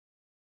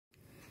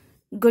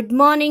Good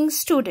morning,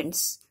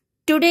 students.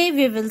 Today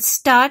we will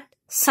start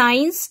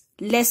Science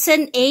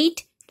Lesson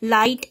 8,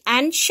 Light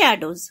and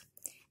Shadows.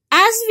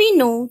 As we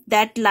know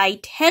that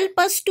light helps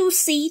us to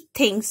see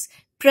things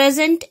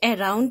present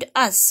around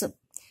us.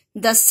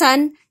 The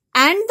sun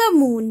and the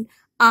moon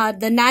are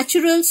the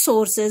natural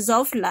sources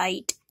of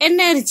light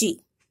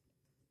energy.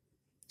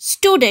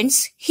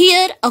 Students,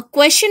 here a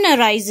question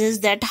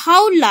arises that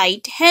how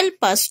light helps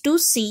us to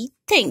see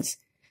things.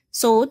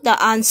 So the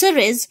answer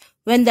is,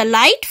 when the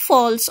light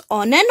falls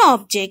on an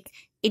object,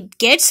 it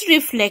gets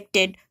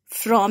reflected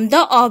from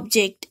the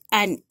object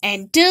and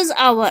enters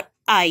our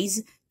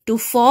eyes to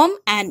form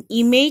an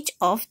image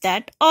of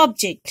that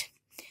object.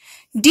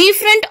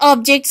 Different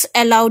objects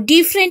allow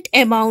different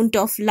amount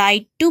of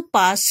light to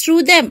pass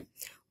through them,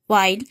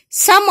 while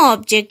some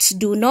objects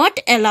do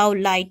not allow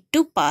light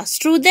to pass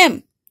through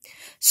them.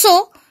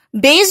 So,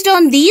 based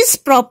on these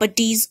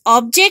properties,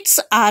 objects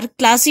are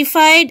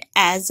classified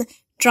as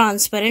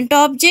transparent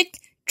object,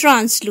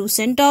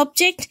 translucent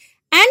object,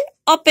 and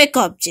opaque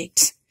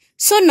objects.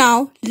 So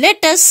now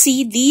let us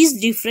see these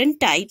different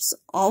types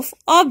of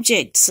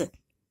objects.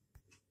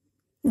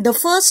 The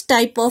first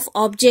type of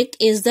object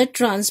is the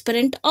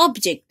transparent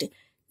object.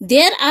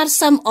 There are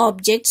some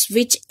objects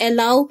which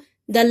allow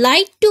the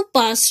light to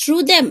pass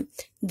through them.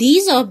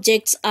 These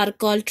objects are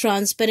called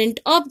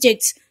transparent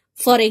objects.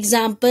 For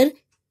example,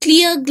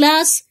 clear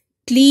glass,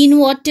 clean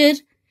water,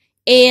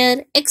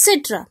 air,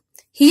 etc.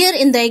 Here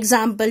in the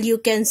example you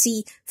can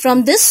see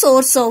from this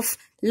source of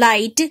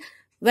light,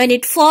 when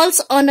it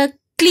falls on a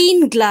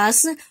clean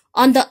glass,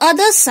 on the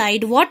other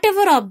side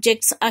whatever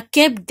objects are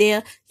kept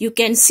there, you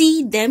can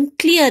see them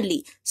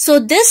clearly. So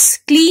this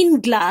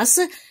clean glass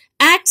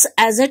acts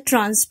as a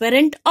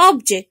transparent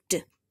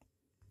object.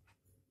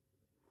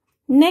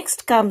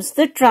 Next comes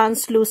the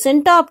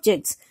translucent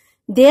objects.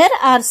 There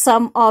are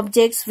some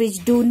objects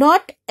which do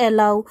not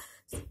allow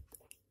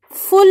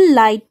full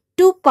light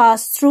to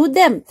pass through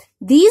them.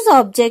 These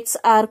objects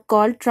are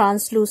called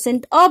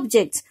translucent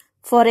objects.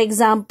 For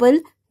example,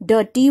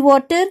 dirty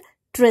water,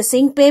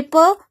 tracing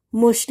paper,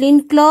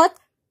 muslin cloth,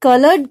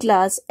 colored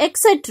glass,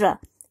 etc.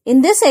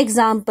 In this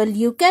example,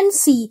 you can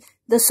see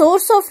the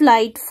source of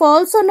light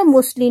falls on a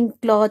muslin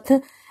cloth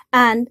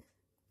and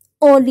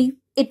only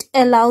it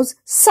allows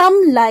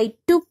some light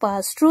to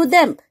pass through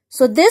them.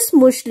 So this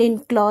muslin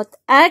cloth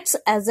acts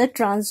as a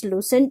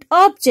translucent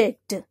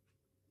object.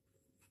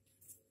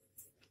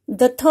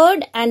 The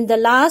third and the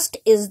last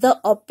is the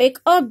opaque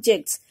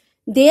objects.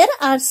 There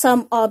are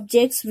some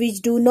objects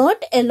which do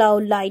not allow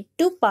light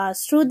to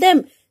pass through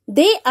them.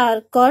 They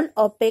are called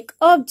opaque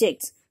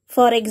objects.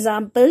 For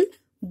example,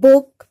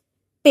 book,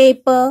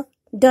 paper,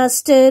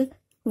 duster,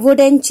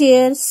 wooden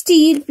chair,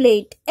 steel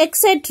plate,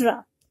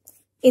 etc.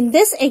 In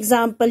this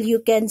example, you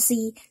can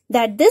see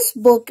that this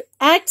book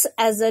acts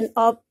as an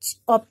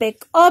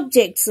opaque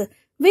objects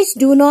which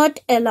do not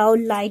allow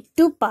light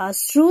to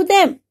pass through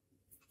them.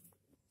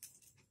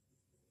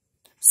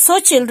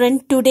 So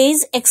children,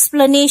 today's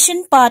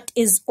explanation part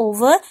is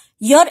over.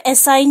 Your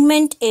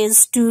assignment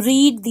is to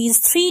read these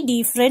three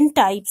different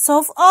types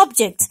of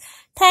objects.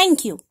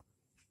 Thank you.